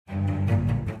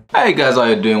Hey guys, how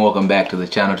you doing? Welcome back to the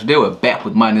channel. Today we're back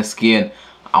with Maneskin.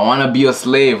 I wanna be your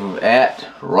slave at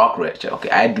Rock Rich. Okay,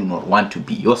 I do not want to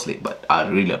be your slave, but I'd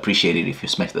really appreciate it if you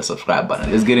smash the subscribe button.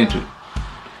 Let's get into it.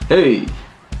 Hey.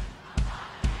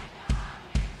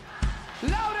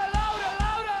 Louder, louder,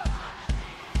 louder.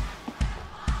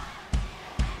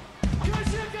 You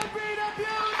should get beat up,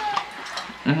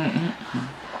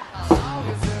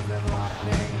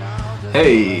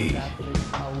 Hey.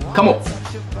 Come on.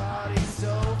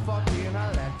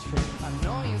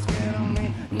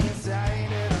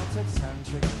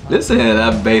 Listen to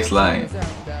that bass line.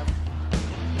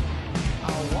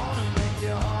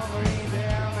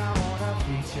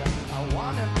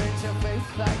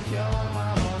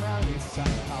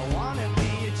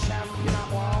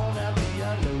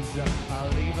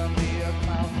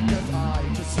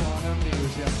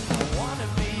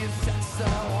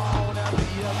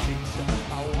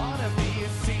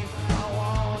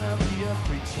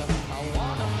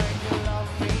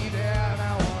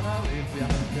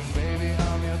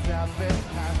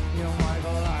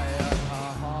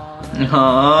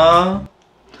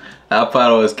 That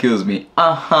part always kills me.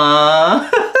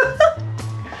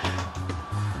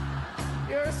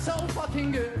 You're so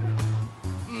fucking good.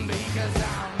 Because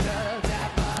I'm the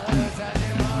devil.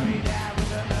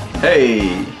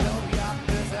 Hey.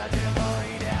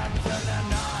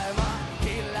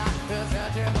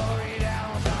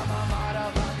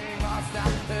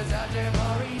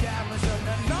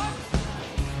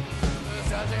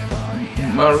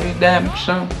 My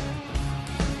redemption.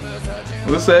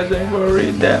 We're searching for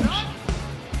redemption.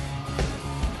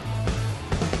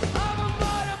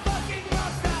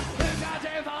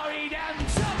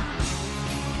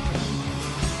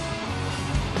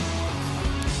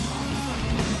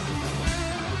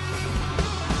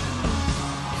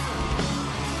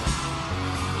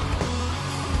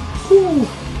 Woo.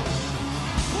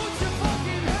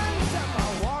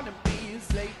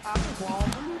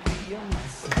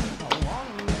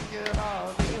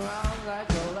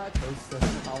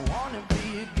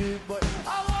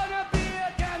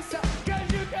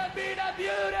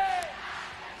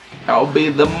 I'll be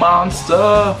the monster.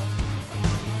 I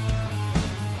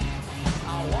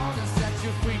wanna set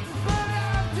you free, but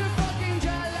I'm too fucking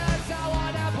jealous. I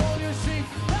wanna pull your sheep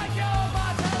like you're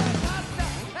my telecaster.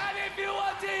 And if you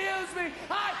want to use me,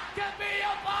 I can be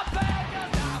your puppet.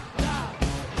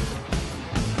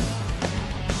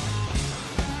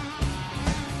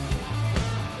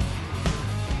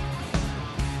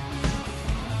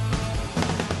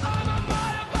 I'm a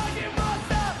motherfucking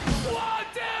monster. 1,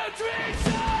 2, 3,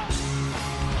 4.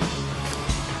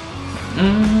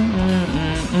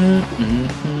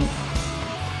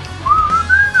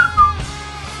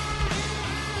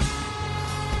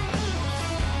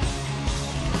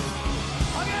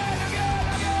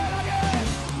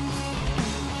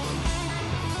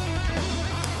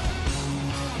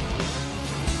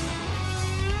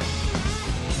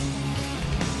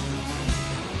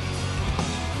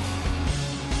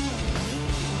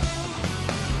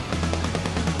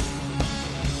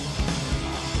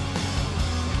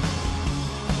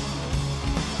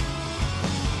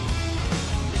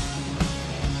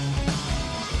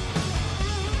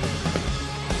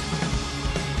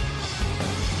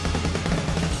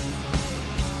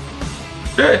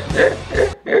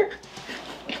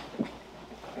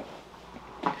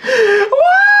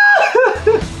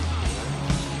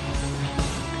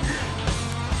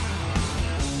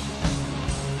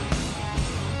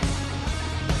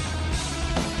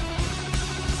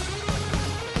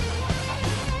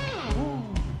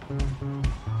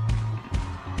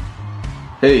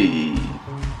 Hey.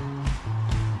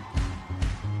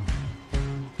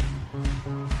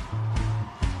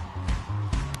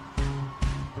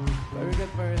 Very good,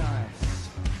 very nice.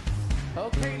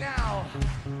 Okay, now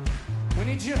we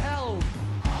need your help.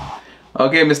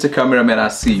 Okay, Mr. Cameraman, I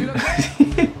see you.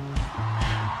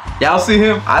 Y'all see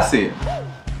him? I see him.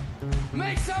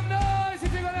 Make some noise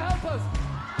if you're gonna help us.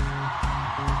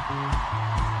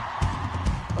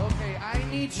 Okay, I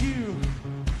need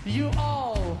you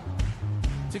all,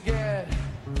 to get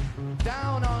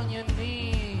down on your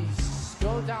knees.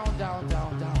 Go down, down,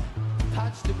 down, down.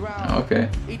 Touch the ground. Okay.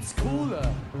 It's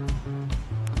cooler.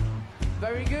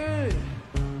 Very good.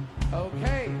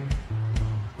 Okay.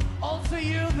 Also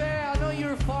you there, I know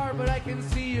you're far, but I can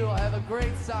see you. I have a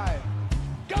great sight.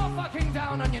 Go fucking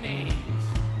down on your knees.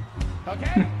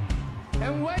 Okay?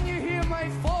 And when you hear my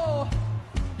fall,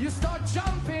 you start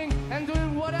jumping and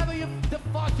doing whatever the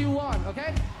fuck you want,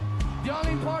 okay? The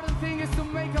only important thing is to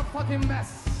make a fucking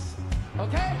mess.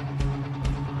 Okay?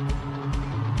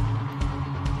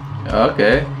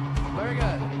 Okay. Very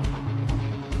good.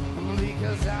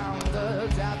 because I'm the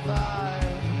devil,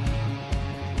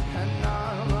 and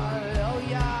I'm a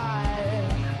lawyer,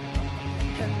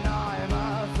 and I'm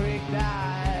a freak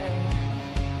that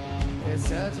is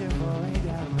searching for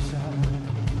redemption.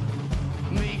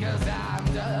 Because I'm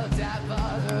the devil,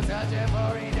 searching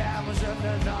for redemption,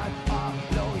 and I'm a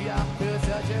lawyer,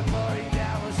 searching for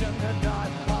redemption, and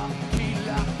I'm a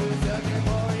healer, searching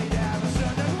for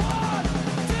redemption. And 1,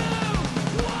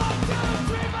 2,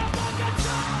 3, 4, 5,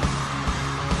 6.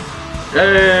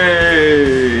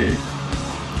 Hey!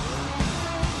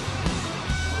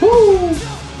 Woo!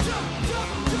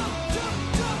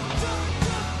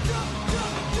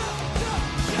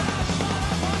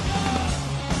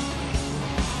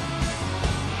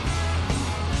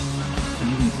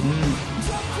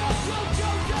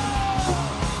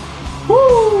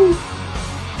 Woo!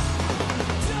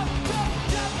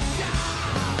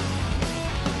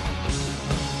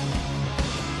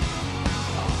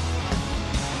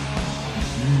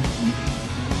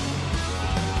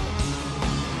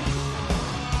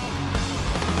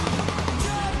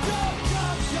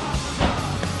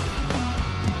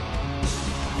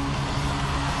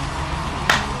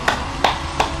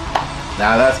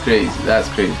 Now that's crazy. That's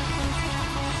crazy.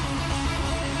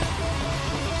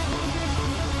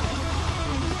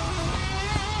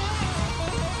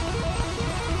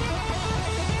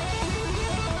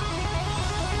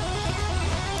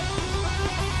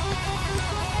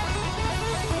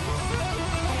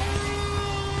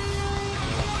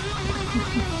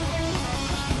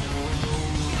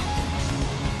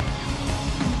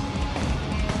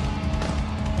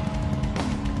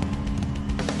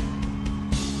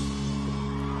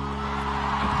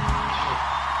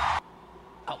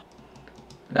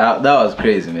 That was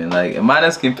crazy, man. Like,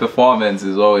 Maneskin performance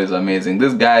is always amazing.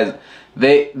 These guys,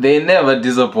 they never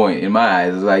disappoint in my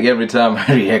eyes. It's like every time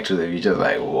I react to them, you're just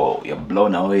like, whoa, you're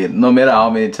blown away. No matter how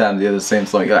many times they hear the same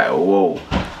song, you're like, whoa.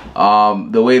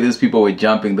 The way these people were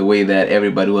jumping, the way that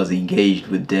everybody was engaged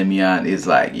with Damian is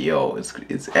like, yo,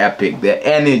 it's epic. Their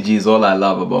energy is all I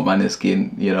love about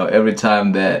Maneskin. You know, every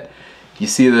time that you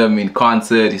see them in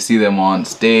concert, you see them on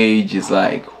stage, it's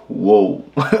like, whoa.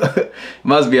 It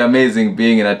must be amazing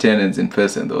being in attendance in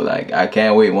person though. Like, I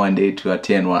can't wait one day to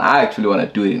attend one. I actually want to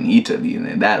do it in Italy, and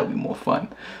then that'll be more fun.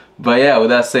 But yeah, with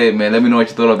that said, man, let me know what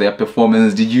you thought of their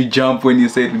performance. Did you jump when you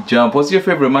said to jump? What's your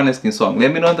favorite Maneskin song?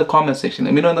 Let me know in the comment section.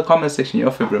 Let me know in the comment section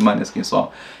your favorite Maneskin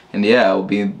song. And yeah, I'll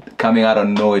be coming out of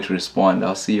nowhere to respond.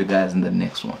 I'll see you guys in the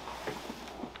next one.